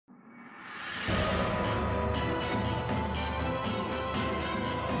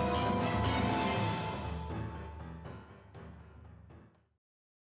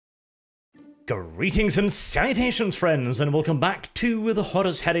Greetings and salutations, friends, and welcome back to the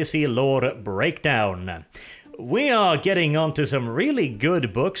Horus Heresy lore breakdown. We are getting onto some really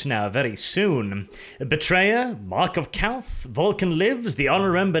good books now very soon. Betrayer, Mark of Calth, Vulcan Lives, The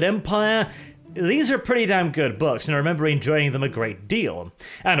Unremembered Empire. These are pretty damn good books, and I remember enjoying them a great deal.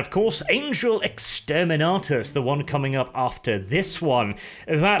 And of course, Angel Exterminatus, the one coming up after this one,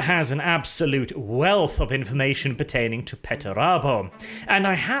 that has an absolute wealth of information pertaining to Perturabo. And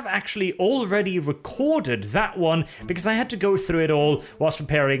I have actually already recorded that one because I had to go through it all whilst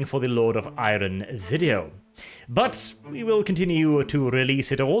preparing for the Lord of Iron video. But we will continue to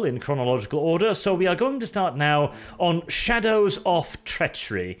release it all in chronological order, so we are going to start now on Shadows of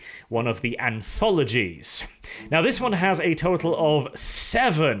Treachery, one of the anthologies. Now this one has a total of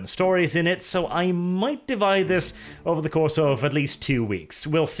 7 stories in it, so I might divide this over the course of at least 2 weeks.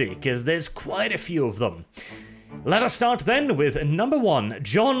 We'll see, because there's quite a few of them. Let us start then with number 1,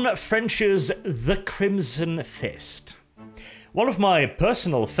 John French's The Crimson Fist. One of my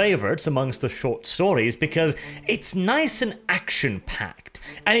personal favourites amongst the short stories because it's nice and action-packed,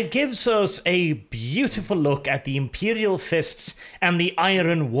 and it gives us a beautiful look at the Imperial Fists and the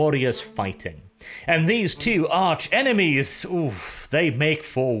Iron Warriors fighting. And these two arch-enemies, oof, they make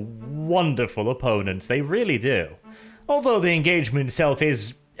for wonderful opponents, they really do. Although the engagement itself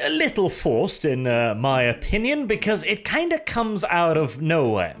is a little forced in my opinion, because it kinda comes out of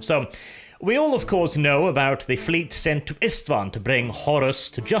nowhere. So, we all, of course, know about the fleet sent to Istvan to bring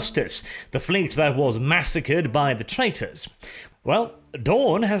Horus to justice, the fleet that was massacred by the traitors. Well,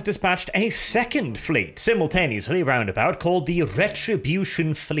 Dawn has dispatched a second fleet, simultaneously roundabout, called the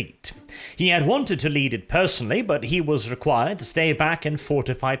Retribution Fleet. He had wanted to lead it personally, but he was required to stay back and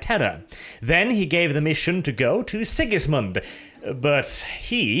fortify Terra. Then he gave the mission to go to Sigismund, but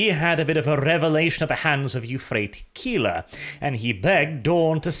he had a bit of a revelation at the hands of Euphrates Keeler, and he begged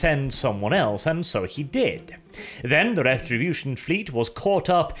Dawn to send someone else, and so he did. Then the Retribution Fleet was caught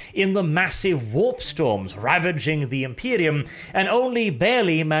up in the massive warp storms ravaging the Imperium, and only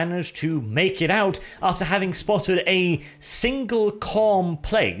barely managed to make it out after having spotted a single calm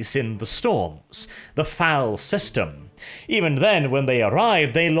place in the storms, the Foul System. Even then, when they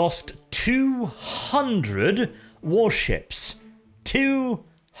arrived, they lost 200 warships.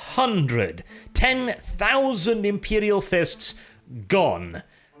 200! 10,000 Imperial Fists gone.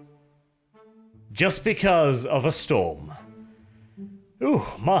 Just because of a storm. Ooh,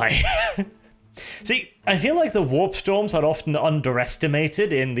 my. See, I feel like the warp storms are often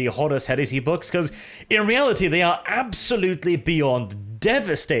underestimated in the Horus Heresy books, because in reality they are absolutely beyond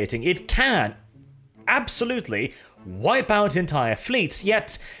devastating. It can absolutely wipe out entire fleets,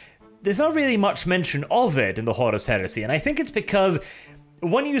 yet there's not really much mention of it in the Horus Heresy, and I think it's because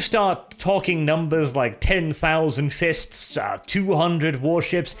when you start talking numbers like 10,000 fists, 200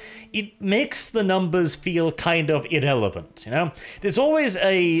 warships, it makes the numbers feel kind of irrelevant, you know? There's always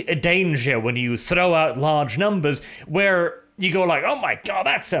a danger when you throw out large numbers where you go like, oh my god,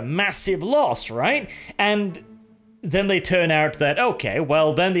 that's a massive loss, right? And then they turn out that, okay,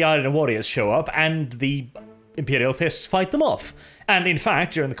 well then the Iron Warriors show up and the Imperial Fists fight them off. And in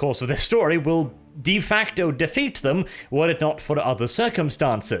fact, during the course of this story, will de facto defeat them were it not for other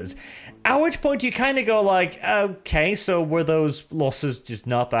circumstances. At which point you kind of go like, okay, so were those losses just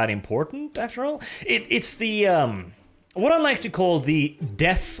not that important after all? It's the, what I like to call the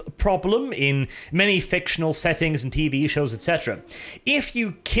death problem in many fictional settings and TV shows, etc. If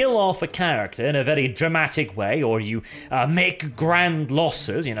you kill off a character in a very dramatic way, or you make grand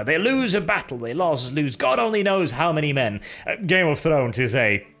losses, you know, they lose a battle, they lose God only knows how many men. Game of Thrones is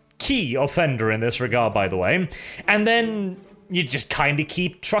a key offender in this regard, by the way. And then you just kind of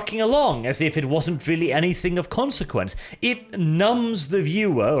keep trucking along as if it wasn't really anything of consequence. It numbs the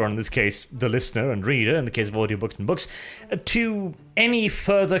viewer, or in this case, the listener and reader, in the case of audiobooks and books, to any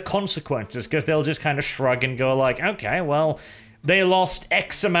further consequences, because they'll just kind of shrug and go like, okay, well, they lost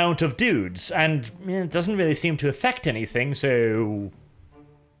X amount of dudes, and it doesn't really seem to affect anything, so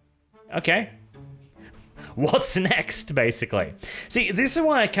okay. What's next, basically? See, this is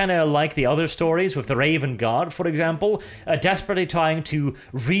why I kind of like the other stories with the Raven Guard, for example, desperately trying to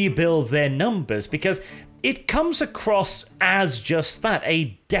rebuild their numbers, because it comes across as just that,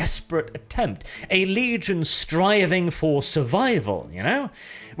 a desperate attempt, a legion striving for survival, you know?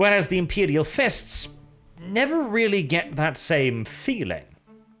 Whereas the Imperial Fists never really get that same feeling.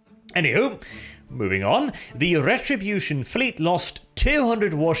 Anywho, moving on, the Retribution Fleet lost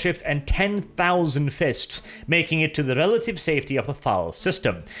 200 warships and 10,000 fists, making it to the relative safety of the Foul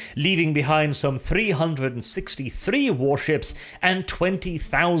System, leaving behind some 363 warships and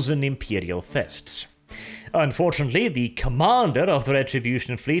 20,000 Imperial Fists. Unfortunately, the commander of the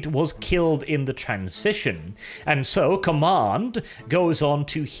Retribution fleet was killed in the transition, and so command goes on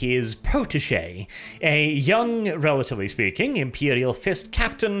to his protege, a young, relatively speaking, Imperial Fist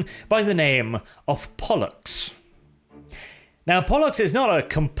captain by the name of Pollux. Now, Pollux is not a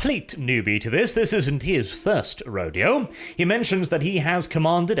complete newbie to this. This isn't his first rodeo. He mentions that he has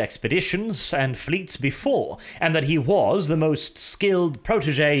commanded expeditions and fleets before, and that he was the most skilled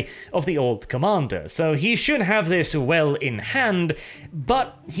protege of the old commander, so he should have this well in hand,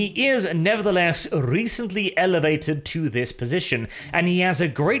 but he is nevertheless recently elevated to this position, and he has a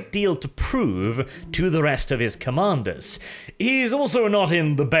great deal to prove to the rest of his commanders. He's also not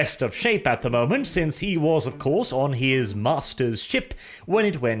in the best of shape at the moment, since he was, of course, on his master's ship when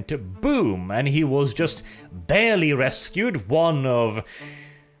it went boom, and he was just barely rescued, one of,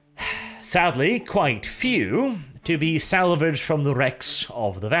 sadly, quite few to be salvaged from the wrecks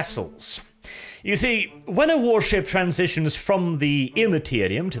of the vessels. You see, when a warship transitions from the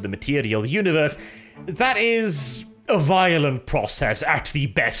immaterium to the material universe, that is a violent process at the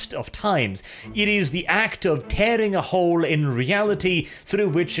best of times. It is the act of tearing a hole in reality through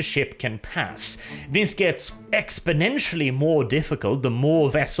which a ship can pass. This gets exponentially more difficult the more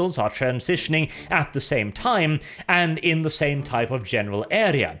vessels are transitioning at the same time and in the same type of general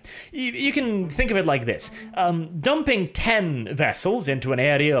area. You can think of it like this. Dumping 10 vessels into an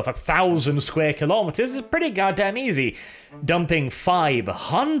area of 1,000 square kilometers is pretty goddamn easy. Dumping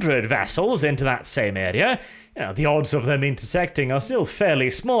 500 vessels into that same area, the odds of them intersecting are still fairly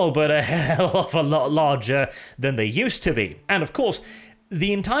small, but a hell of a lot larger than they used to be. And of course,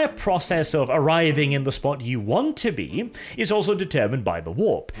 the entire process of arriving in the spot you want to be is also determined by the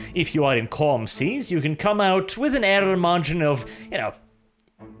warp. If you are in calm seas, you can come out with an error margin of,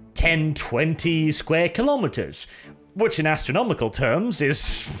 10, 20 square kilometers, which in astronomical terms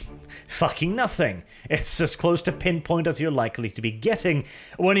is fucking nothing. It's as close to pinpoint as you're likely to be getting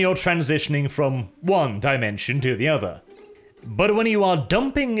when you're transitioning from one dimension to the other. But when you are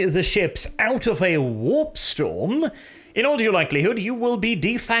dumping the ships out of a warp storm, in all due likelihood you will be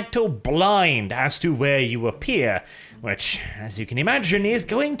de facto blind as to where you appear, which, as you can imagine, is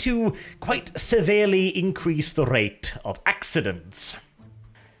going to quite severely increase the rate of accidents.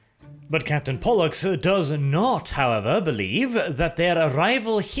 But Captain Pollux does not, however, believe that their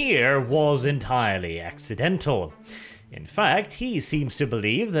arrival here was entirely accidental. In fact, he seems to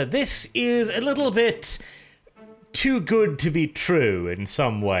believe that this is a little bit too good to be true in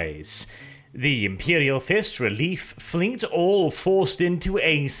some ways. The Imperial Fist relief fleet all forced into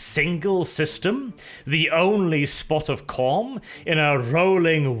a single system, the only spot of calm in a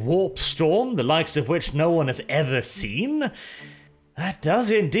rolling warp storm, the likes of which no one has ever seen. That does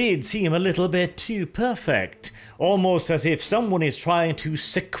indeed seem a little bit too perfect, almost as if someone is trying to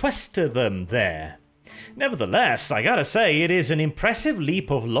sequester them there. Nevertheless, I gotta say, it is an impressive leap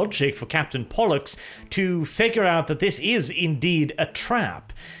of logic for Captain Pollux to figure out that this is indeed a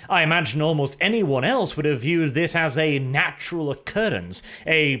trap. I imagine almost anyone else would have viewed this as a natural occurrence,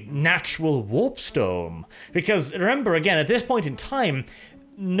 a natural warp storm. Because remember, again, at this point in time,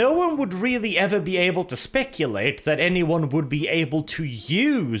 no one would really ever be able to speculate that anyone would be able to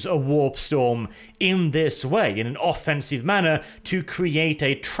use a warp storm in this way, in an offensive manner, to create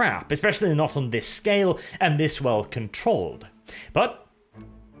a trap, especially not on this scale and this well controlled. But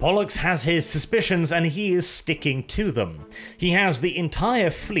Pollux has his suspicions and he is sticking to them. He has the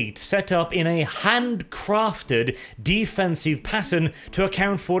entire fleet set up in a handcrafted defensive pattern to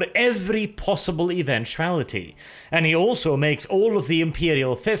account for every possible eventuality. And he also makes all of the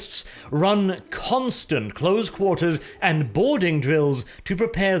Imperial Fists run constant close quarters and boarding drills to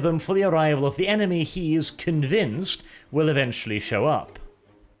prepare them for the arrival of the enemy he is convinced will eventually show up.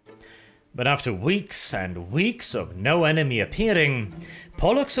 But after weeks and weeks of no enemy appearing,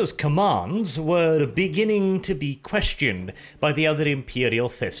 Pollux's commands were beginning to be questioned by the other Imperial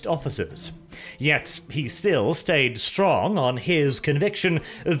Fist officers. Yet he still stayed strong on his conviction,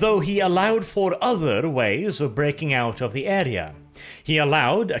 though he allowed for other ways of breaking out of the area. He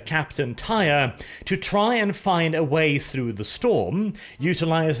allowed a Captain Tyre to try and find a way through the storm,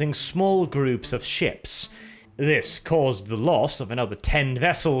 utilizing small groups of ships. This caused the loss of another 10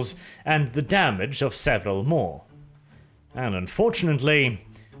 vessels and the damage of several more. And unfortunately,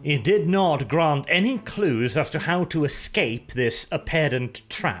 it did not grant any clues as to how to escape this apparent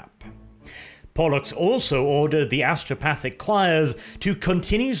trap. Pollux also ordered the astropathic choirs to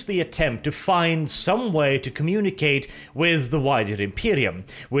continue the attempt to find some way to communicate with the wider Imperium,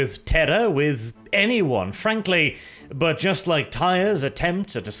 with Terra, with anyone, frankly, but just like Tyre's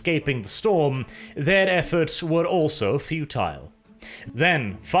attempts at escaping the storm, their efforts were also futile.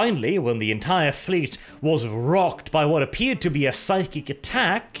 Then, finally, when the entire fleet was rocked by what appeared to be a psychic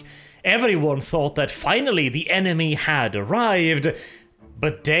attack, everyone thought that finally the enemy had arrived.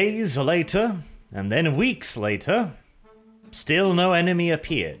 But days later, and then weeks later, still no enemy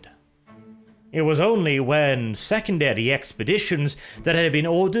appeared. It was only when secondary expeditions that had been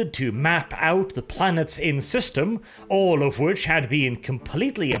ordered to map out the planets in system, all of which had been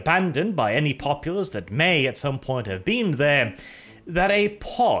completely abandoned by any populace that may at some point have been there, that a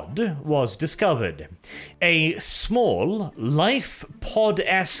pod was discovered. A small, life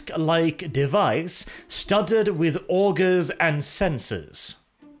pod-esque like device studded with augers and sensors.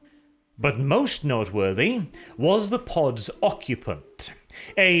 But most noteworthy was the pod's occupant,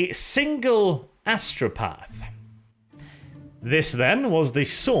 a single astropath. This then was the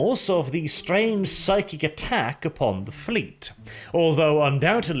source of the strange psychic attack upon the fleet, although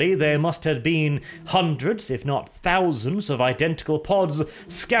undoubtedly there must have been hundreds, if not thousands, of identical pods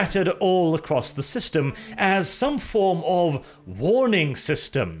scattered all across the system as some form of warning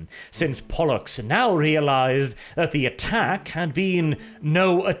system, since Pollux now realized that the attack had been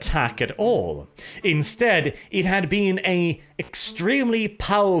no attack at all. Instead, it had been an extremely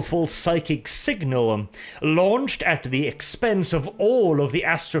powerful psychic signal launched at the expense of all of the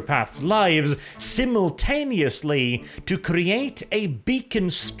astropaths' lives simultaneously to create a beacon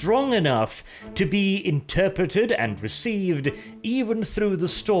strong enough to be interpreted and received even through the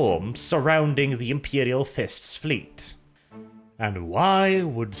storm surrounding the Imperial Fists fleet. And why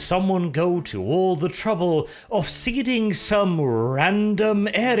would someone go to all the trouble of seeding some random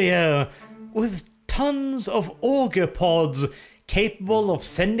area with tons of auger pods capable of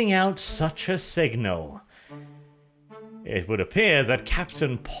sending out such a signal? It would appear that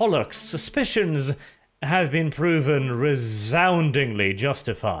Captain Polluck's suspicions have been proven resoundingly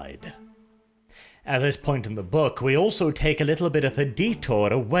justified. At this point in the book, we also take a little bit of a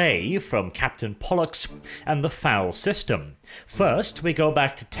detour away from Captain Pollux and the Foul system. First, we go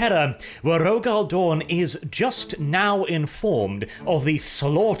back to Terra, where Rogal Dorn is just now informed of the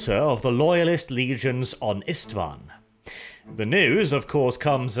slaughter of the Loyalist legions on Istvan. The news, of course,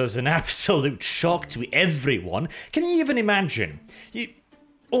 comes as an absolute shock to everyone. Can you even imagine?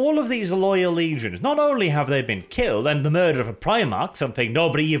 All of these loyal legions, not only have they been killed, and the murder of a Primarch, something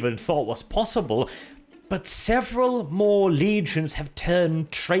nobody even thought was possible, but several more legions have turned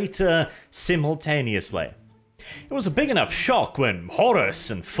traitor simultaneously. It was a big enough shock when Horus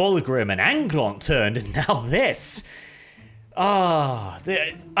and Fulgrim and Anglont turned, and now this. I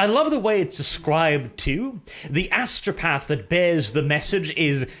love the way it's described too. The astropath that bears the message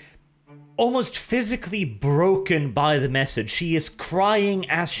is almost physically broken by the message. She is crying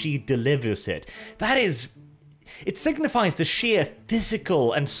as she delivers it. It signifies the sheer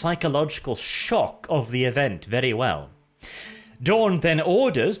physical and psychological shock of the event very well. Dawn then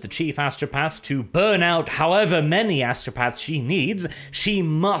orders the chief astropath to burn out however many astropaths she needs. She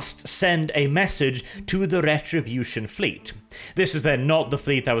must send a message to the Retribution fleet. This is then not the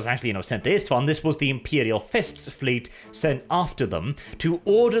fleet that was actually, sent to Istvan. This was the Imperial Fists fleet sent after them to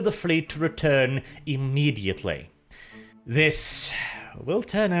order the fleet to return immediately. This will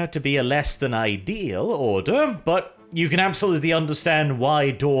turn out to be a less than ideal order, but you can absolutely understand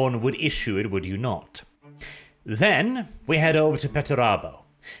why Dawn would issue it, would you not? Then we head over to Perturabo.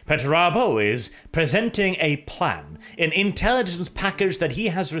 Perturabo is presenting a plan, an intelligence package that he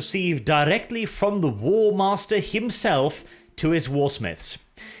has received directly from the War Master himself to his warsmiths.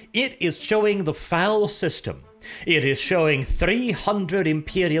 It is showing the Foul system. It is showing 300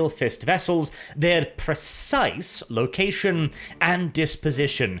 Imperial Fist vessels, their precise location and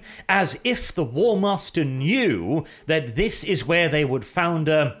disposition, as if the War Master knew that this is where they would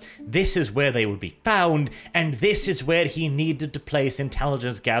founder, this is where they would be found, and this is where he needed to place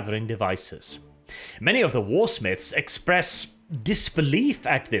intelligence gathering devices. Many of the warsmiths express disbelief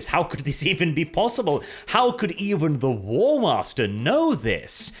at this. How could this even be possible? How could even the War Master know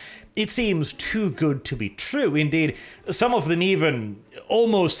this? It seems too good to be true. Indeed, some of them even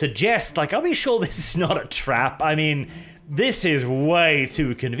almost suggest, like, are we sure this is not a trap? I mean, this is way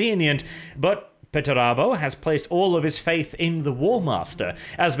too convenient. But Perturabo has placed all of his faith in the War Master.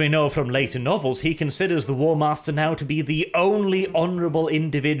 As we know from later novels, he considers the War Master now to be the only honorable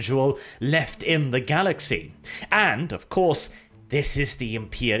individual left in the galaxy. And, of course, this is the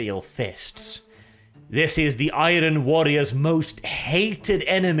Imperial Fists. This is the Iron Warrior's most hated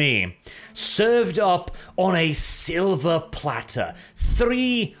enemy, served up on a silver platter.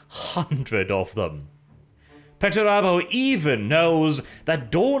 300 of them. Perturabo even knows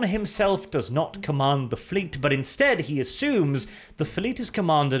that Dawn himself does not command the fleet, but instead he assumes the fleet is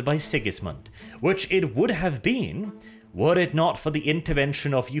commanded by Sigismund, which it would have been were it not for the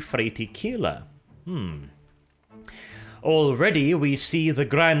intervention of Euphrates Killer. Already we see the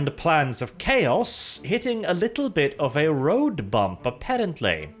grand plans of Chaos hitting a little bit of a road bump,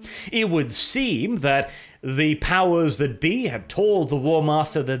 apparently. It would seem that the powers that be had told the War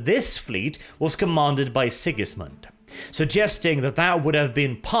Master that this fleet was commanded by Sigismund, suggesting that that would have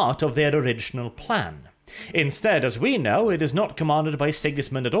been part of their original plan. Instead, as we know, it is not commanded by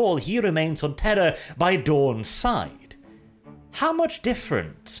Sigismund at all. He remains on Terra by Dawn's side. How much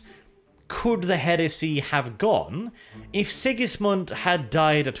different could the heresy have gone if Sigismund had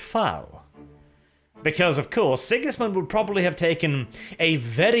died at Fal? Because, of course, Sigismund would probably have taken a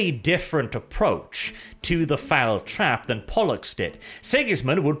very different approach to the Fal trap than Pollux did.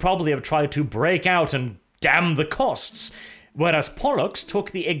 Sigismund would probably have tried to break out and damn the costs, whereas Pollux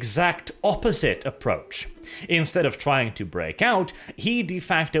took the exact opposite approach. Instead of trying to break out, he de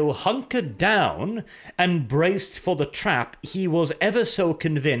facto hunkered down and braced for the trap he was ever so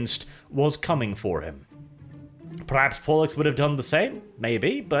convinced was coming for him. Perhaps Pollux would have done the same,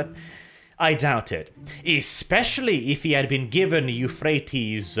 maybe, but I doubt it. Especially if he had been given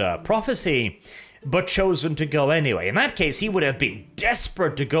Euphrates' prophecy, but chosen to go anyway. In that case, he would have been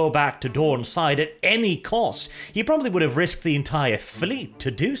desperate to go back to Dawn's side at any cost. He probably would have risked the entire fleet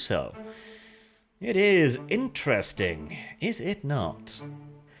to do so. It is interesting, is it not?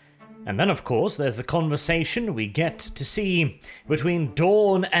 And then, of course, there's the conversation we get to see between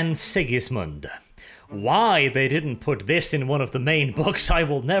Dawn and Sigismund. Why they didn't put this in one of the main books, I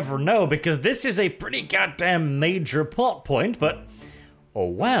will never know, because this is a pretty goddamn major plot point, but oh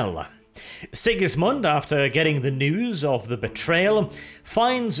well. Sigismund, after getting the news of the betrayal,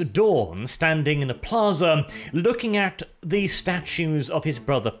 finds Dawn standing in a plaza looking at the statues of his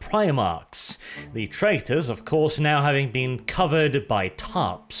brother Primarchs, the traitors, of course, now having been covered by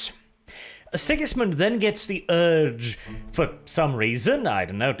tarps. Sigismund then gets the urge, for some reason, I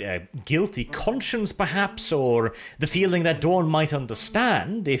don't know, a guilty conscience perhaps, or the feeling that Dawn might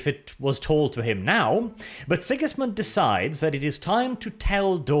understand if it was told to him now, but Sigismund decides that it is time to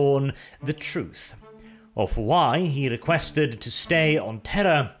tell Dawn the truth of why he requested to stay on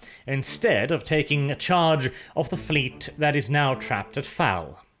Terra instead of taking charge of the fleet that is now trapped at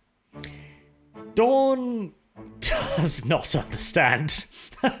Fal. Dawn does not understand.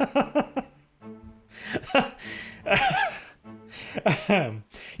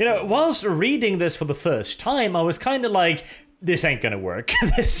 You know, whilst reading this for the first time, I was kind of like, this ain't gonna work.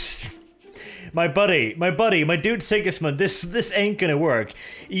 My dude Sigismund, this ain't gonna work.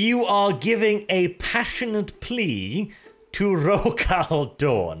 You are giving a passionate plea to Rokal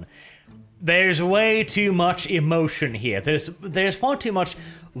Dawn. There's way too much emotion here. There's far too much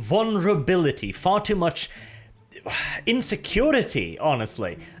vulnerability, far too much insecurity,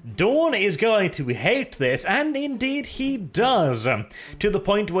 honestly. Dawn is going to hate this, and indeed he does, to the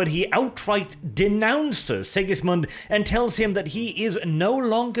point where he outright denounces Sigismund and tells him that he is no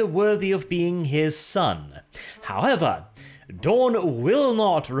longer worthy of being his son. However, Dawn will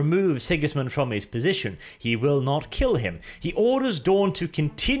not remove Sigismund from his position. He will not kill him. He orders Dawn to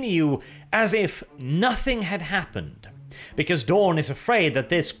continue as if nothing had happened, because Dawn is afraid that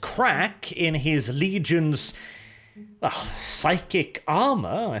this crack in his legion's psychic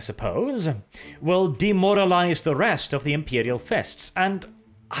armor, I suppose, will demoralize the rest of the Imperial Fists, and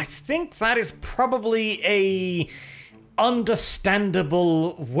I think that is probably a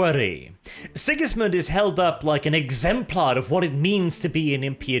understandable worry. Sigismund is held up like an exemplar of what it means to be an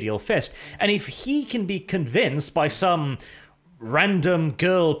Imperial Fist, and if he can be convinced by some random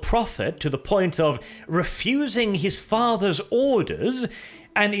girl prophet to the point of refusing his father's orders,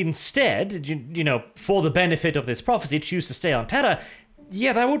 and instead, you know, for the benefit of this prophecy, choose to stay on Terra,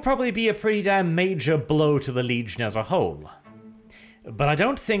 yeah, that would probably be a pretty damn major blow to the Legion as a whole. But I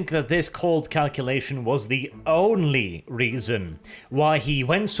don't think that this cold calculation was the only reason why he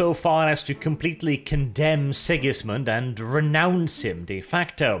went so far as to completely condemn Sigismund and renounce him de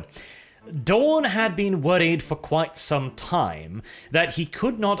facto. Dawn had been worried for quite some time that he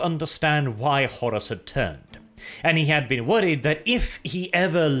could not understand why Horus had turned. And he had been worried that if he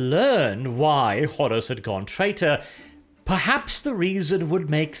ever learned why Horus had gone traitor, perhaps the reason would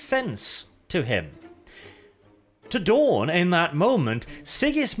make sense to him. To Dawn, in that moment,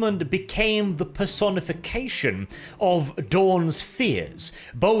 Sigismund became the personification of Dawn's fears,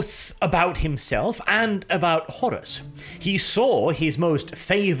 both about himself and about Horus. He saw his most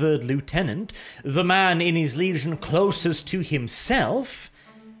favoured lieutenant, the man in his legion closest to himself,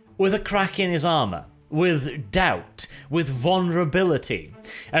 with a crack in his armour, with doubt, with vulnerability.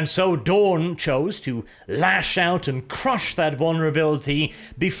 And so Dawn chose to lash out and crush that vulnerability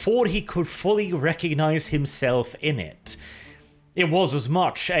before he could fully recognize himself in it. It was as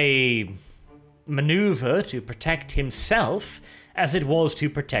much a maneuver to protect himself as it was to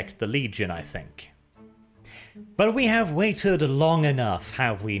protect the Legion, I think. But we have waited long enough,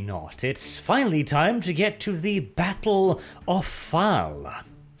 have we not? It's finally time to get to the Battle of Fal.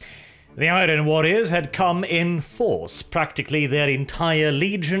 The Iron Warriors had come in force, practically their entire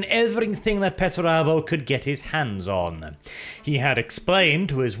legion, everything that Perturabo could get his hands on. He had explained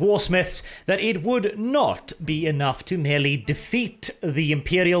to his warsmiths that it would not be enough to merely defeat the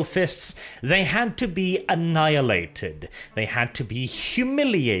Imperial Fists, they had to be annihilated, they had to be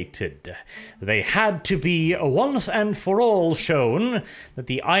humiliated, they had to be once and for all shown that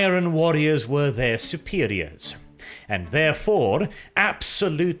the Iron Warriors were their superiors. And therefore,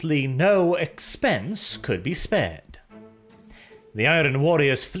 absolutely no expense could be spared. The Iron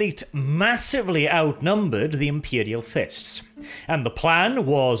Warriors' fleet massively outnumbered the Imperial Fists, and the plan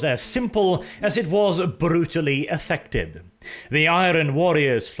was as simple as it was brutally effective. The Iron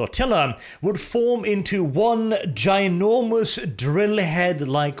Warriors' flotilla would form into one ginormous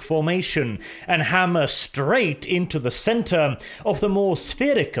drillhead-like formation and hammer straight into the center of the more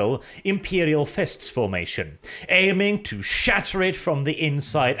spherical Imperial Fists formation, aiming to shatter it from the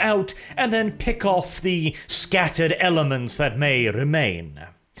inside out and then pick off the scattered elements that may remain.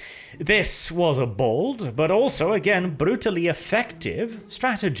 This was a bold, but also, again, brutally effective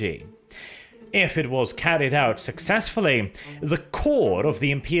strategy. If it was carried out successfully, the core of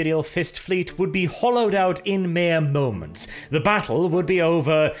the Imperial Fist fleet would be hollowed out in mere moments. The battle would be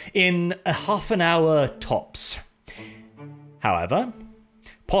over in a half an hour tops. However,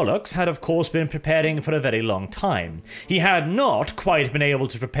 Pollux had of course been preparing for a very long time. He had not quite been able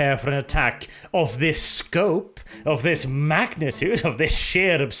to prepare for an attack of this scope, of this magnitude, of this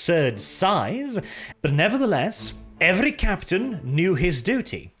sheer absurd size, but nevertheless, every captain knew his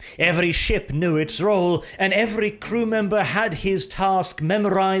duty, every ship knew its role, and every crew member had his task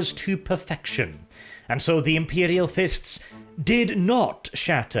memorized to perfection. And so the Imperial Fists did not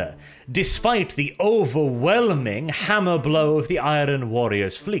shatter, despite the overwhelming hammer blow of the Iron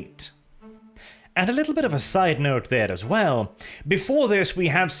Warriors' fleet. And a little bit of a side note there as well. Before this, we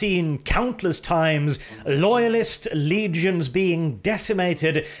have seen countless times loyalist legions being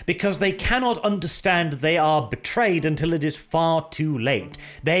decimated because they cannot understand they are betrayed until it is far too late.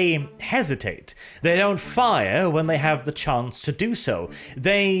 They hesitate. They don't fire when they have the chance to do so.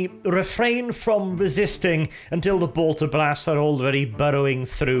 They refrain from resisting until the bolter blasts are already burrowing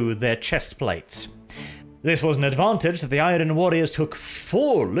through their chest plates. This was an advantage that the Iron Warriors took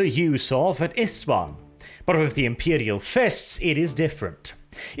full use of at Istvan, but with the Imperial Fists it is different.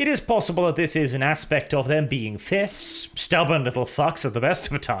 It is possible that this is an aspect of them being fists, stubborn little fucks at the best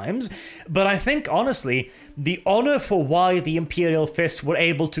of times, but I think, honestly, the honor for why the Imperial Fists were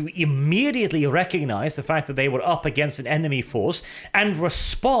able to immediately recognize the fact that they were up against an enemy force and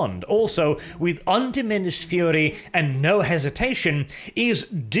respond also with undiminished fury and no hesitation is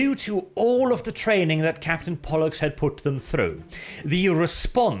due to all of the training that Captain Pollux had put them through. The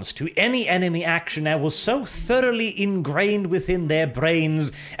response to any enemy action now was so thoroughly ingrained within their brains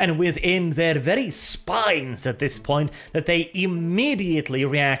and within their very spines at this point that they immediately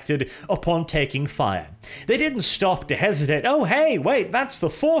reacted upon taking fire. They didn't stop to hesitate. Oh hey, wait, that's the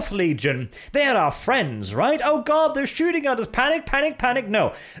 4th Legion. They're our friends, right? Oh god, they're shooting at us. Panic, panic, panic.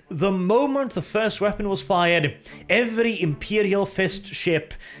 No. The moment the first weapon was fired, every Imperial Fist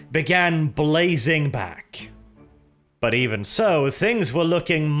ship began blazing back. But even so, things were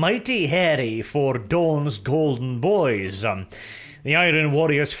looking mighty hairy for Dawn's Golden Boys. The Iron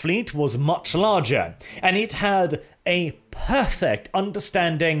Warriors' fleet was much larger, and it had a perfect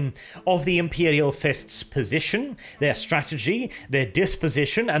understanding of the Imperial Fists' position, their strategy, their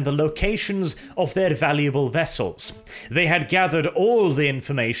disposition, and the locations of their valuable vessels. They had gathered all the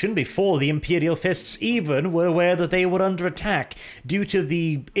information before the Imperial Fists even were aware that they were under attack, due to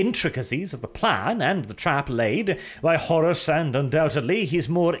the intricacies of the plan and the trap laid by Horus and undoubtedly his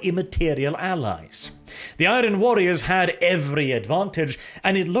more immaterial allies. The Iron Warriors had every advantage,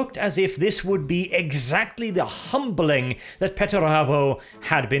 and it looked as if this would be exactly the humbling that Perturabo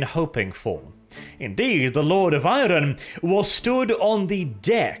had been hoping for. Indeed, the Lord of Iron was stood on the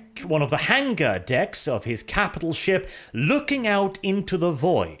deck, one of the hangar decks of his capital ship, looking out into the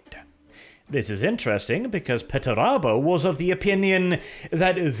void. This is interesting because Perturabo was of the opinion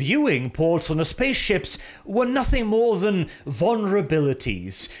that viewing ports on the spaceships were nothing more than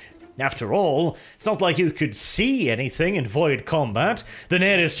vulnerabilities, After all, it's not like you could see anything in void combat. The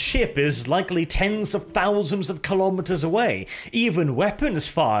nearest ship is likely tens of thousands of kilometers away. Even weapons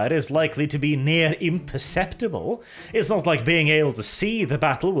fire is likely to be near imperceptible. It's not like being able to see the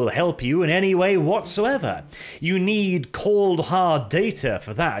battle will help you in any way whatsoever. You need cold hard data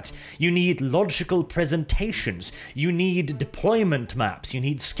for that. You need logical presentations. You need deployment maps. You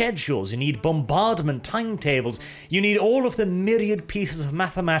need schedules. You need bombardment timetables. You need all of the myriad pieces of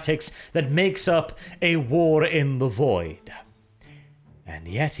mathematics that makes up a war in the void. And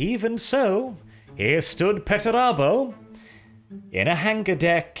yet even so, here stood Perturabo in a hangar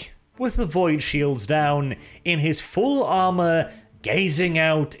deck with the void shields down, in his full armor, gazing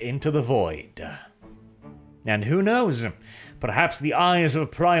out into the void. And who knows, perhaps the eyes of a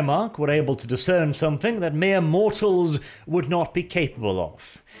Primarch were able to discern something that mere mortals would not be capable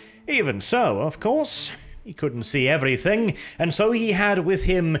of. Even so, of course, he couldn't see everything, and so he had with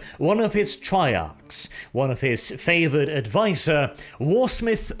him one of his triarchs, one of his favoured advisor,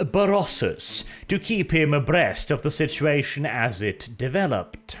 Warsmith Barossus, to keep him abreast of the situation as it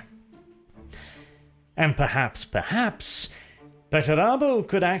developed. And perhaps, Perturabo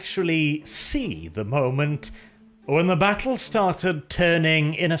could actually see the moment when the battle started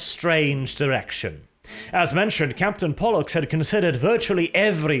turning in a strange direction. As mentioned, Captain Pollux had considered virtually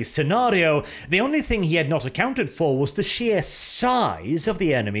every scenario. The only thing he had not accounted for was the sheer size of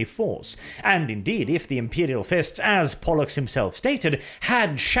the enemy force. And indeed, if the Imperial Fists, as Pollux himself stated,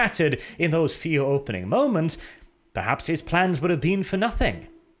 had shattered in those few opening moments, perhaps his plans would have been for nothing.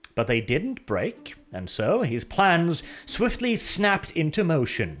 But they didn't break, and so his plans swiftly snapped into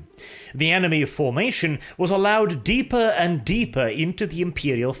motion. The enemy formation was allowed deeper and deeper into the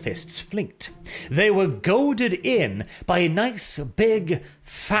Imperial Fists' fleet. They were goaded in by nice, big,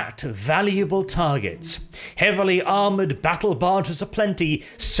 fat, valuable targets. Heavily armoured battle barges aplenty,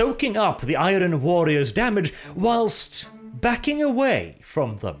 soaking up the Iron Warriors' damage whilst backing away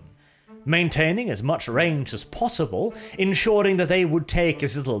from them, maintaining as much range as possible, ensuring that they would take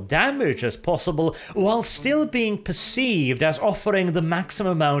as little damage as possible, while still being perceived as offering the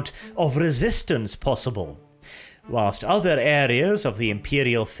maximum amount of resistance possible. Whilst other areas of the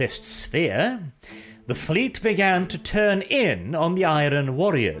Imperial Fist sphere, the fleet began to turn in on the Iron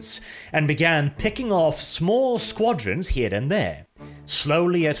Warriors, and began picking off small squadrons here and there.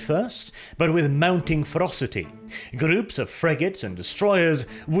 Slowly at first, but with mounting ferocity. Groups of frigates and destroyers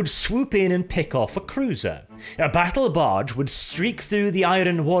would swoop in and pick off a cruiser. A battle barge would streak through the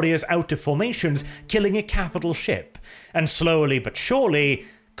Iron Warriors' outer formations, killing a capital ship. And slowly but surely,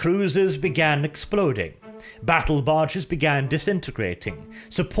 cruisers began exploding. Battle barges began disintegrating.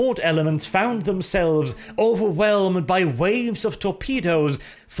 Support elements found themselves overwhelmed by waves of torpedoes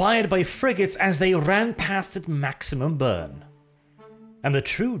fired by frigates as they ran past at maximum burn. And the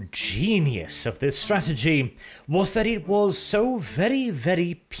true genius of this strategy was that it was so very,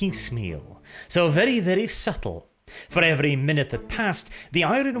 very piecemeal, so very, very subtle. For every minute that passed, the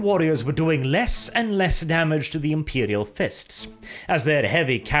Iron Warriors were doing less and less damage to the Imperial Fists, as their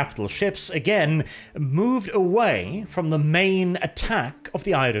heavy capital ships again moved away from the main attack of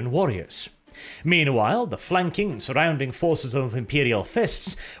the Iron Warriors. Meanwhile, the flanking and surrounding forces of Imperial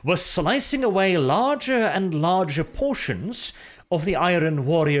Fists were slicing away larger and larger portions of the Iron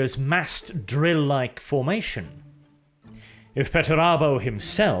Warriors' massed drill-like formation. If Perturabo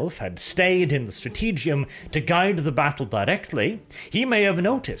himself had stayed in the Strategium to guide the battle directly, he may have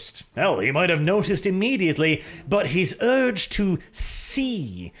noticed. Hell, he might have noticed immediately, but his urge to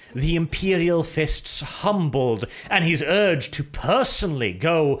see the Imperial Fists humbled, and his urge to personally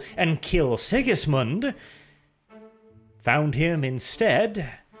go and kill Sigismund, found him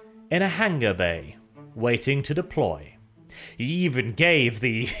instead in a hangar bay, waiting to deploy. He even gave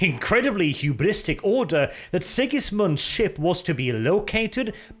the incredibly hubristic order that Sigismund's ship was to be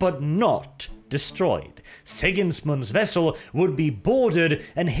located but not destroyed. Sigismund's vessel would be boarded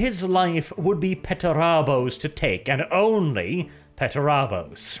and his life would be Perturabo's to take, and only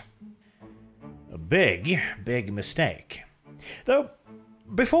Perturabo's. A big, big mistake. Though,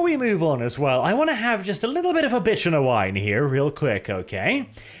 before we move on as well, I want to have just a little bit of a bitch and a whine here real quick, okay?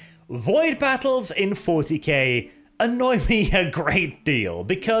 Void battles in 40k annoy me a great deal,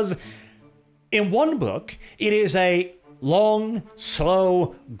 because in one book, it is a long,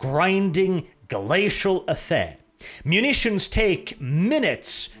 slow, grinding, glacial affair. Munitions take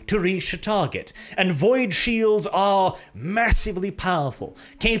minutes to reach a target, and void shields are massively powerful,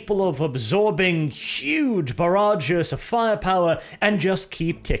 capable of absorbing huge barrages of firepower and just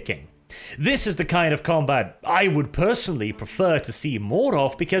keep ticking. This is the kind of combat I would personally prefer to see more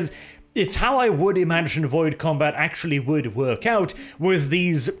of, because it's how I would imagine void combat actually would work out, with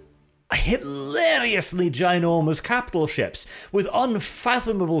these hilariously ginormous capital ships with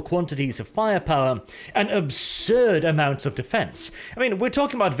unfathomable quantities of firepower and absurd amounts of defense. I mean, we're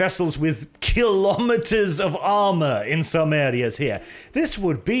talking about vessels with kilometers of armor in some areas here. This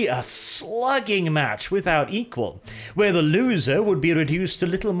would be a slugging match without equal, where the loser would be reduced to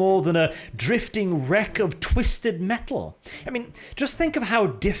little more than a drifting wreck of twisted metal. I mean, just think of how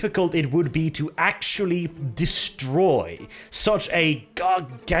difficult it would be to actually destroy such a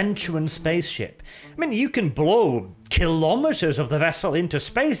gargantuan spaceship. I mean, you can blow kilometers of the vessel into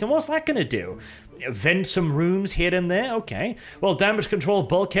space, and what's that going to do? Vent some rooms here and there? Okay. Well, damage control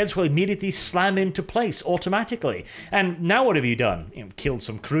bulkheads will immediately slam into place automatically. And now what have you done? Killed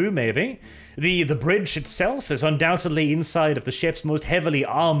some crew, maybe? The bridge itself is undoubtedly inside of the ship's most heavily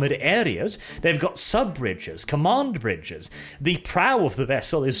armored areas. They've got sub-bridges, command bridges. The prow of the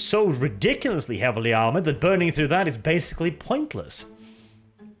vessel is so ridiculously heavily armored that burning through that is basically pointless.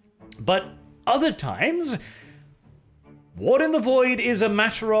 But other times, War in the Void is a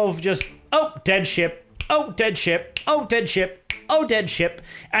matter of just, oh, dead ship, oh, dead ship, oh, dead ship, oh, dead ship,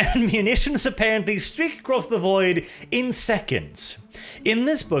 and munitions apparently streak across the void in seconds. In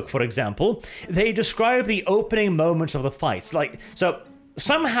this book, for example, they describe the opening moments of the fights. So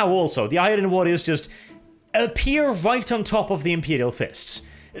somehow also, the Iron Warriors just appear right on top of the Imperial Fists.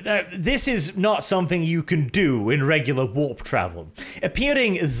 This is not something you can do in regular warp travel.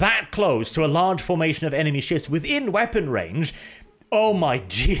 Appearing that close to a large formation of enemy ships within weapon range, oh my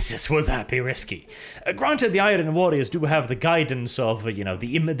Jesus, would that be risky? Granted, the Iron Warriors do have the guidance of,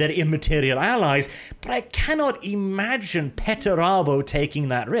 their immaterial allies, but I cannot imagine Perturabo taking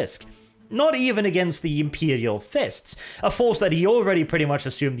that risk. Not even against the Imperial Fists, a force that he already pretty much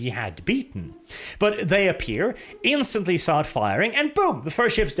assumed he had beaten. But they appear, instantly start firing, and boom, the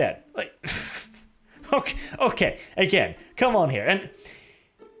first ship's dead. Okay, again, come on here. And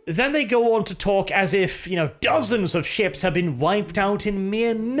then they go on to talk as if, dozens of ships have been wiped out in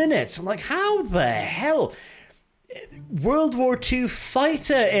mere minutes. I'm like, how the hell? World War II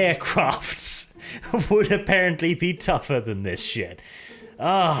fighter aircrafts would apparently be tougher than this shit.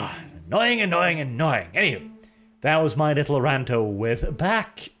 Annoying. Anywho, that was my little ranto with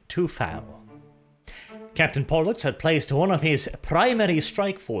Back to Foul. Captain Pollux had placed one of his primary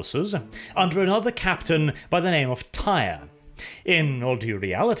strike forces under another captain by the name of Tyre. In all due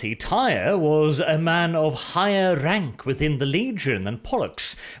reality, Tyre was a man of higher rank within the Legion than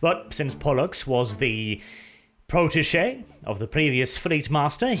Pollux, but since Pollux was the protege of the previous fleet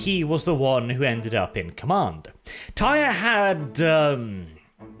master, he was the one who ended up in command. Tyre had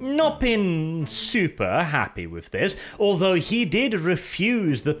not been super happy with this, although he did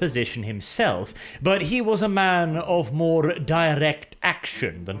refuse the position himself, but he was a man of more direct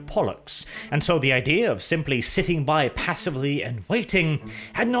action than Pollux, and so the idea of simply sitting by passively and waiting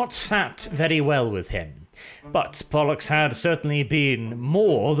had not sat very well with him. But Pollux had certainly been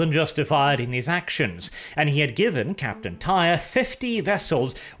more than justified in his actions, and he had given Captain Tyre 50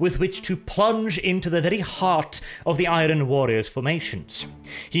 vessels with which to plunge into the very heart of the Iron Warriors' formations.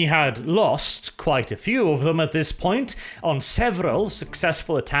 He had lost quite a few of them at this point on several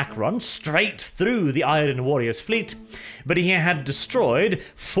successful attack runs straight through the Iron Warriors' fleet, but he had destroyed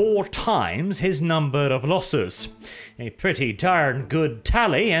 4 times his number of losses. A pretty darn good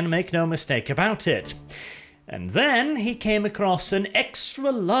tally, and make no mistake about it. And then he came across an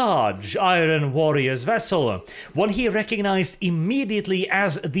extra-large Iron Warriors vessel, one he recognized immediately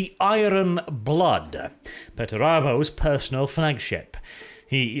as the Iron Blood, Perturabo's personal flagship.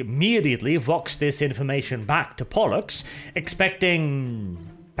 He immediately voxed this information back to Pollux, expecting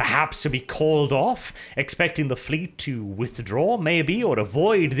perhaps to be called off, expecting the fleet to withdraw, maybe, or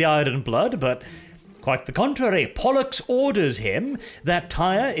avoid the Iron Blood, but quite the contrary. Pollux orders him that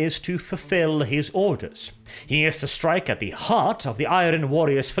Tyre is to fulfill his orders. He is to strike at the heart of the Iron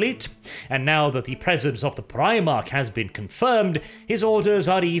Warriors fleet, and now that the presence of the Primarch has been confirmed, his orders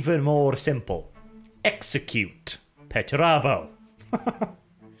are even more simple. Execute Perturabo.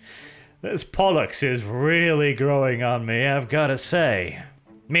 This Pollux is really growing on me, I've gotta say.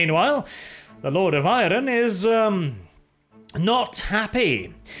 Meanwhile, the Lord of Iron is, not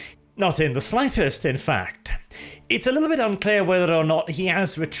happy. Not in the slightest, in fact. It's a little bit unclear whether or not he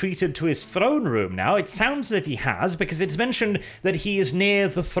has retreated to his throne room now. It sounds as if he has, because it's mentioned that he is near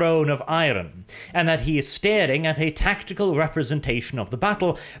the throne of iron, and that he is staring at a tactical representation of the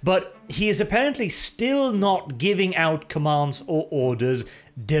battle, but he is apparently still not giving out commands or orders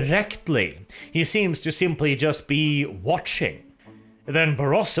directly. He seems to simply just be watching. Then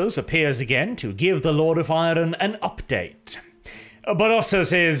Barossos appears again to give the Lord of Iron an update.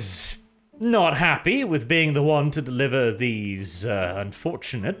 Barossos is not happy with being the one to deliver these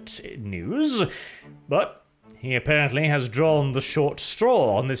unfortunate news, but he apparently has drawn the short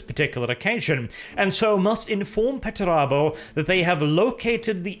straw on this particular occasion, and so must inform Perturabo that they have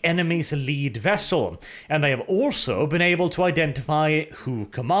located the enemy's lead vessel, and they have also been able to identify who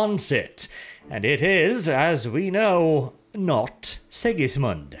commands it. And it is, as we know, not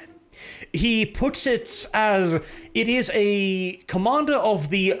Sigismund. He puts it as it is a commander of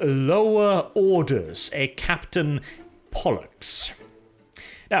the lower orders, a Captain Pollux.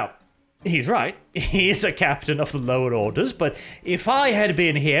 Now, he's right, he is a captain of the lower orders, but if I had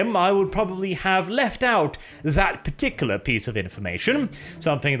been him, I would probably have left out that particular piece of information,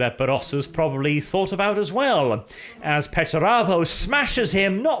 something that Barossa's probably thought about as well, as Perturabo smashes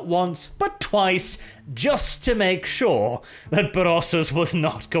him not once, but twice, just to make sure that Barossa's was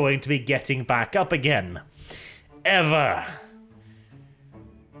not going to be getting back up again. Ever.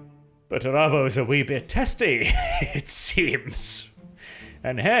 Perturabo's a wee bit testy, it seems.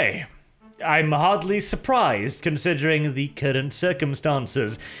 And hey, I'm hardly surprised considering the current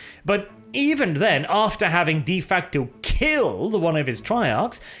circumstances. But even then, after having de facto killed one of his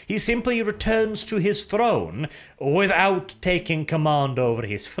triarchs, he simply returns to his throne without taking command over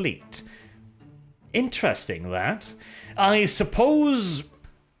his fleet. Interesting, that. I suppose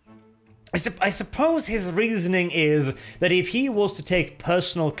his reasoning is that if he was to take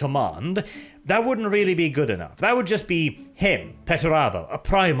personal command, that wouldn't really be good enough. That would just be him, Perturabo, a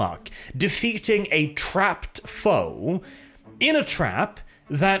Primarch, defeating a trapped foe in a trap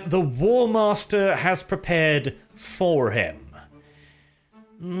that the War Master has prepared for him.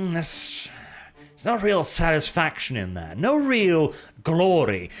 There's no real satisfaction in that. No real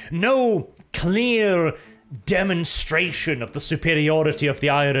glory. No clear demonstration of the superiority of the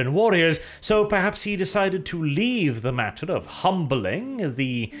Iron Warriors, so perhaps he decided to leave the matter of humbling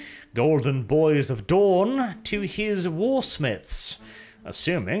the Golden Boys of Dawn to his warsmiths,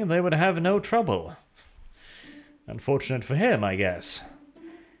 assuming they would have no trouble. Unfortunate for him, I guess.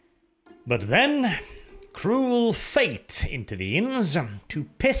 But then, cruel fate intervenes to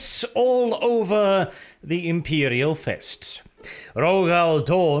piss all over the Imperial Fists. Rogal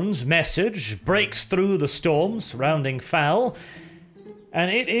Dawn's message breaks through the storm surrounding Foul,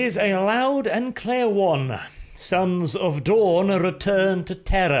 and it is a loud and clear one. Sons of Dawn return to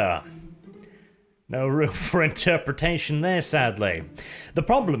Terra. No room for interpretation there, sadly. The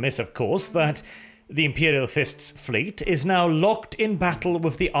problem is, of course, that the Imperial Fists fleet is now locked in battle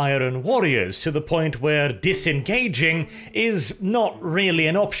with the Iron Warriors, to the point where disengaging is not really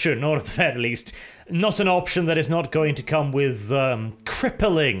an option, or at the very least, not an option that is not going to come with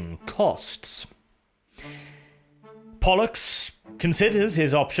crippling costs. Pollux considers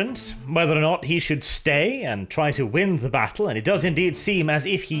his options, whether or not he should stay and try to win the battle, and it does indeed seem as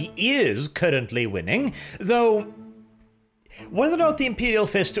if he is currently winning, though whether or not the Imperial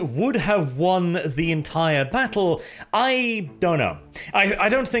Fist would have won the entire battle, I don't know. I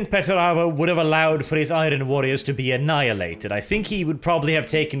don't think Perturabo would have allowed for his Iron Warriors to be annihilated. I think he would probably have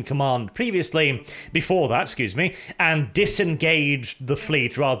taken command before that, and disengaged the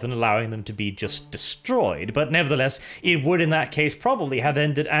fleet rather than allowing them to be just destroyed. But nevertheless, it would in that case probably have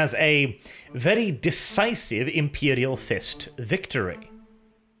ended as a very decisive Imperial Fist victory.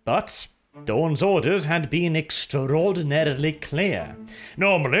 But Dawn's orders had been extraordinarily clear.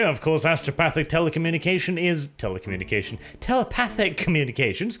 Normally, of course, telepathic communication is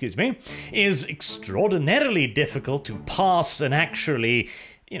extraordinarily difficult to pass and actually,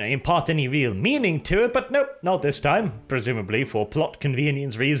 impart any real meaning to it, but nope, not this time, presumably for plot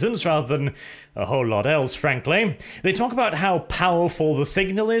convenience reasons rather than a whole lot else, frankly. They talk about how powerful the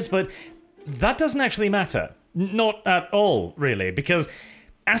signal is, but that doesn't actually matter. Not at all, really, because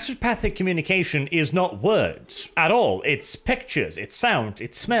astropathic communication is not words at all. It's pictures, it's sound,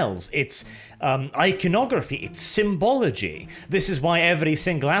 it's smells, it's iconography, it's symbology. This is why every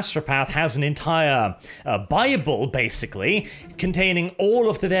single astropath has an entire Bible, basically, containing all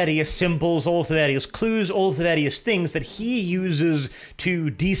of the various symbols, all of the various clues, all of the various things that he uses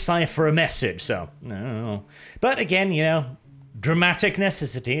to decipher a message. So, no. But again, dramatic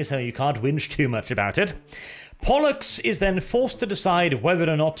necessity, so you can't whinge too much about it. Pollux is then forced to decide whether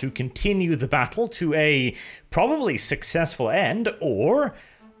or not to continue the battle to a probably successful end, or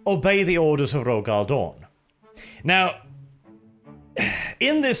obey the orders of Rogal Dawn. Now,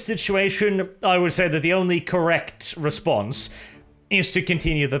 in this situation, I would say that the only correct response is to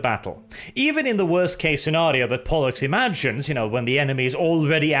continue the battle. Even in the worst case scenario that Pollux imagines, when the enemy is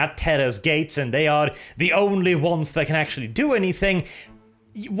already at Terra's gates and they are the only ones that can actually do anything,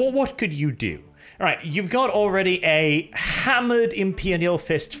 what could you do? Alright, you've got already a hammered Imperial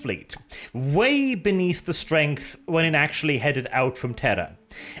Fist fleet, way beneath the strength when it actually headed out from Terra.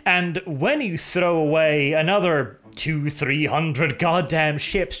 And when you throw away another 200-300 goddamn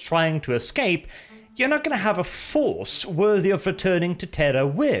ships trying to escape, you're not going to have a force worthy of returning to Terra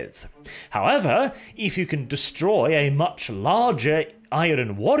with. However, if you can destroy a much larger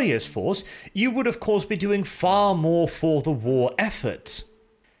Iron Warriors force, you would of course be doing far more for the war effort.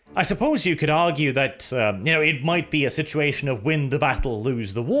 I suppose you could argue that, it might be a situation of win the battle,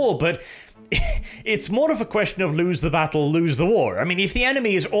 lose the war, but it's more of a question of lose the battle, lose the war. I mean, if the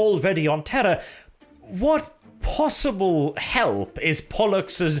enemy is already on Terra, what possible help is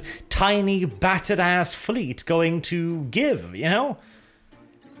Pollux's tiny, battered-ass fleet going to give, you know?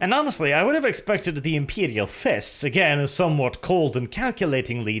 And honestly, I would have expected the Imperial Fists, again a somewhat cold and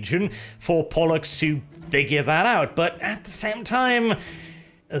calculating legion, for Pollux to figure that out, but at the same time,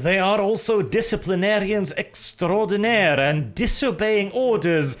 they are also disciplinarians extraordinaire, and disobeying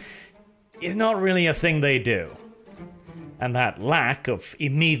orders is not really a thing they do. And that lack of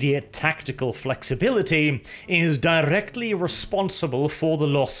immediate tactical flexibility is directly responsible for the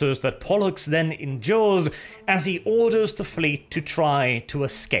losses that Pollux then endures as he orders the fleet to try to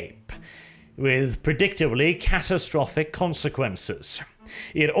escape, with predictably catastrophic consequences.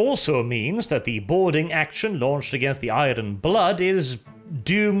 It also means that the boarding action launched against the Iron Blood is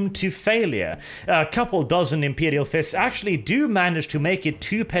doomed to failure. A couple dozen Imperial Fists actually do manage to make it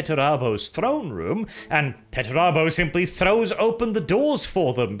to Perturabo's throne room, and Perturabo simply throws open the doors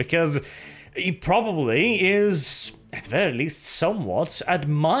for them because he probably is, at the very least, somewhat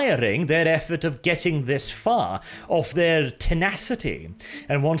admiring their effort of getting this far, of their tenacity,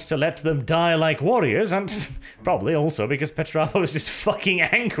 and wants to let them die like warriors, and probably also because Perturabo is just fucking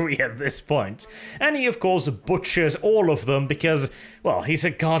angry at this point. And he, of course, butchers all of them because, well, he's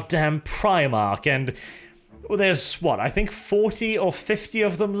a goddamn Primarch, and well, there's, what, I think 40 or 50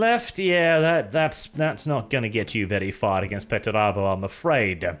 of them left? Yeah, that's not gonna get you very far against Perturabo, I'm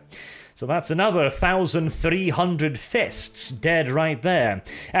afraid. So that's another 1,300 fists dead right there,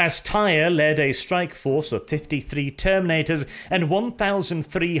 as Tyre led a strike force of 53 Terminators and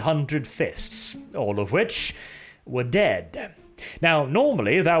 1,300 fists, all of which were dead. Now,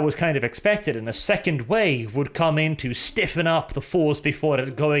 normally that was kind of expected, and a second wave would come in to stiffen up the force before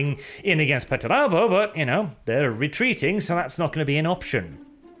it going in against Perturabo, but, they're retreating, so that's not going to be an option.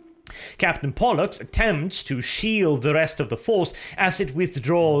 Captain Pollux attempts to shield the rest of the force as it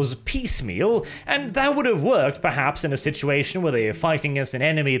withdraws piecemeal, and that would have worked perhaps in a situation where they are fighting against an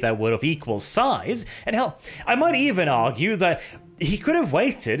enemy that were of equal size, and hell, I might even argue that he could have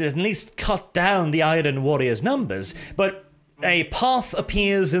waited and at least cut down the Iron Warriors' numbers, but a path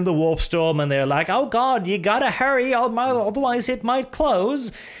appears in the warp storm and they're like, oh god, you gotta hurry, otherwise it might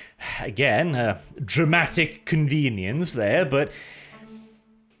close. Again, dramatic convenience there, but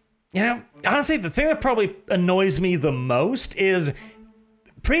honestly, the thing that probably annoys me the most is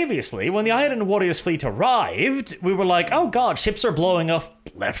previously, when the Iron Warriors fleet arrived, we were like, oh god, ships are blowing up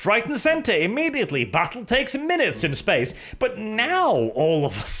left, right, and center immediately. Battle takes minutes in space. But now, all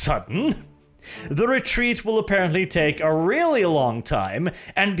of a sudden, the retreat will apparently take a really long time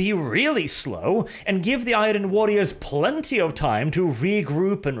and be really slow and give the Iron Warriors plenty of time to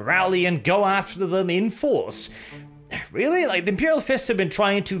regroup and rally and go after them in force. Really? Like, the Imperial Fists have been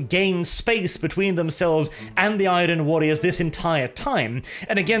trying to gain space between themselves and the Iron Warriors this entire time.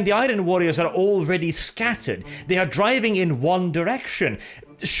 And again, the Iron Warriors are already scattered. They are driving in one direction.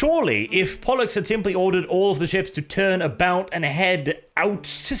 Surely, if Pollux had simply ordered all of the ships to turn about and head out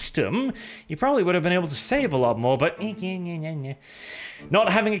system, you probably would have been able to save a lot more, but not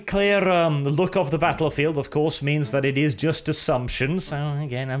having a clear look of the battlefield, of course, means that it is just assumption. So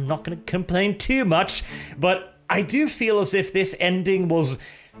again, I'm not going to complain too much, but I do feel as if this ending was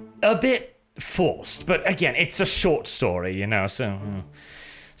a bit forced. But again, it's a short story, so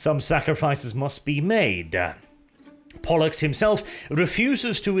some sacrifices must be made. Pollux himself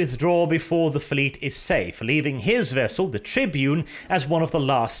refuses to withdraw before the fleet is safe, leaving his vessel, the Tribune, as one of the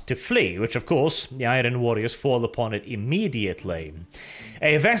last to flee, which of course the Iron Warriors fall upon it immediately.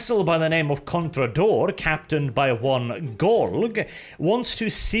 A vessel by the name of Contrador, captained by one Golg, wants to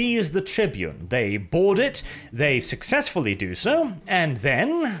seize the Tribune. They board it, they successfully do so, and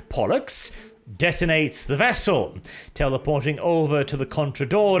then Pollux detonates the vessel, teleporting over to the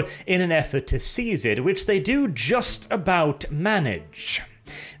Contrador in an effort to seize it, which they do just about manage.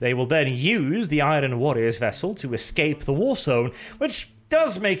 They will then use the Iron Warriors vessel to escape the war zone, which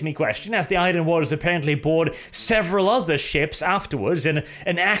does make me question, as the Iron Warriors apparently board several other ships afterwards in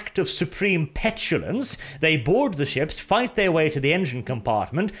an act of supreme petulance. They board the ships, fight their way to the engine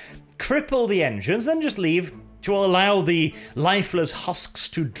compartment, cripple the engines, then just leave to allow the lifeless husks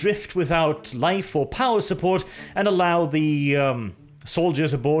to drift without life or power support, and allow the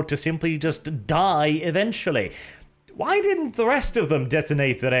soldiers aboard to simply just die eventually. Why didn't the rest of them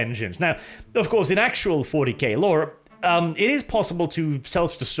detonate their engines? Now, of course, in actual 40k lore, it is possible to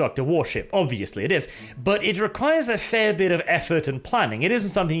self-destruct a warship, obviously it is, but it requires a fair bit of effort and planning. It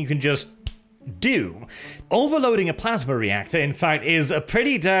isn't something you can just do. Overloading a plasma reactor, in fact, is a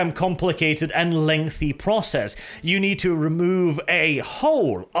pretty damn complicated and lengthy process. You need to remove a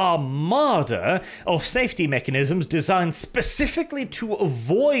whole armada of safety mechanisms designed specifically to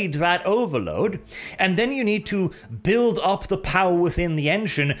avoid that overload, and then you need to build up the power within the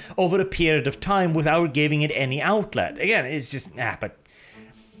engine over a period of time without giving it any outlet. Again, it's just, but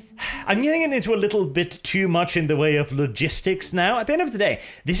I'm getting into a little bit too much in the way of logistics now. At the end of the day,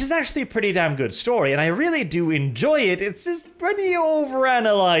 this is actually a pretty damn good story, and I really do enjoy it. It's just when you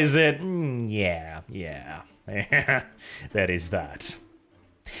overanalyze it, yeah, that is that.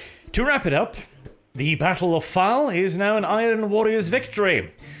 To wrap it up, the Battle of Fal is now an Iron Warrior's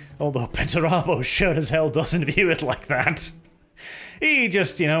victory, although Perturabo sure as hell doesn't view it like that. He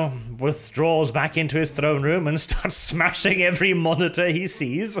just, withdraws back into his throne room and starts smashing every monitor he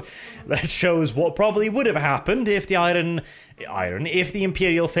sees. That shows what probably would have happened if the if the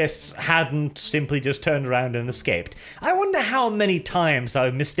Imperial Fists hadn't simply just turned around and escaped. I wonder how many times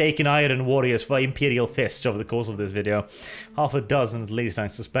I've mistaken Iron Warriors for Imperial Fists over the course of this video. Half a dozen at least, I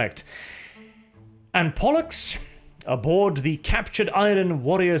suspect. And Pollux, aboard the captured Iron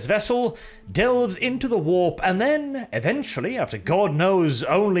Warrior's vessel, delves into the warp, and then, eventually, after God knows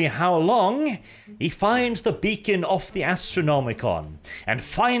only how long, he finds the beacon of the Astronomicon, and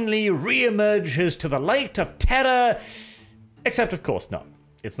finally re-emerges to the light of terror, except of course not.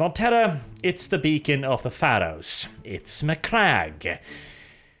 It's not terror, it's the beacon of the Pharaohs. It's Macragge.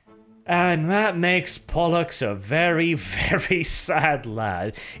 And that makes Pollux a very, very sad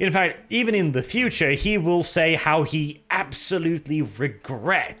lad. In fact, even in the future, he will say how he absolutely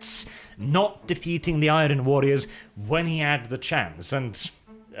regrets not defeating the Iron Warriors when he had the chance. And,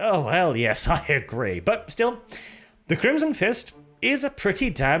 oh, well, yes, I agree. But still, The Crimson Fist is a pretty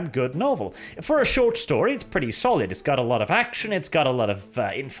damn good novel. For a short story, it's pretty solid. It's got a lot of action, it's got a lot of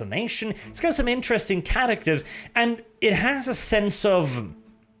information, it's got some interesting characters, and it has a sense of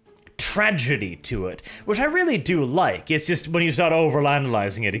tragedy to it, which I really do like. It's just when you start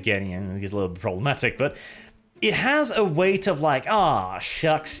overanalyzing it again, it gets a little bit problematic, but it has a weight of like,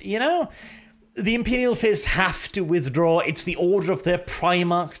 shucks, the Imperial Fists have to withdraw. It's the order of their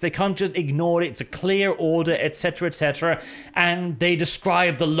Primarchs. They can't just ignore it. It's a clear order, etc., etc. And they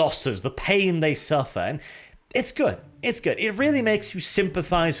describe the losses, the pain they suffer, and it's good. It's good. It really makes you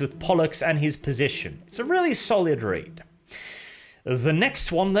sympathize with Pollux and his position. It's a really solid read. The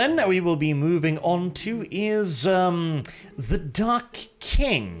next one, then, we will be moving on to is The Dark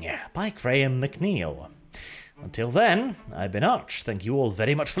King by Graham McNeil. Until then, I've been Arch. Thank you all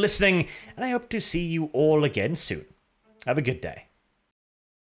very much for listening, and I hope to see you all again soon. Have a good day.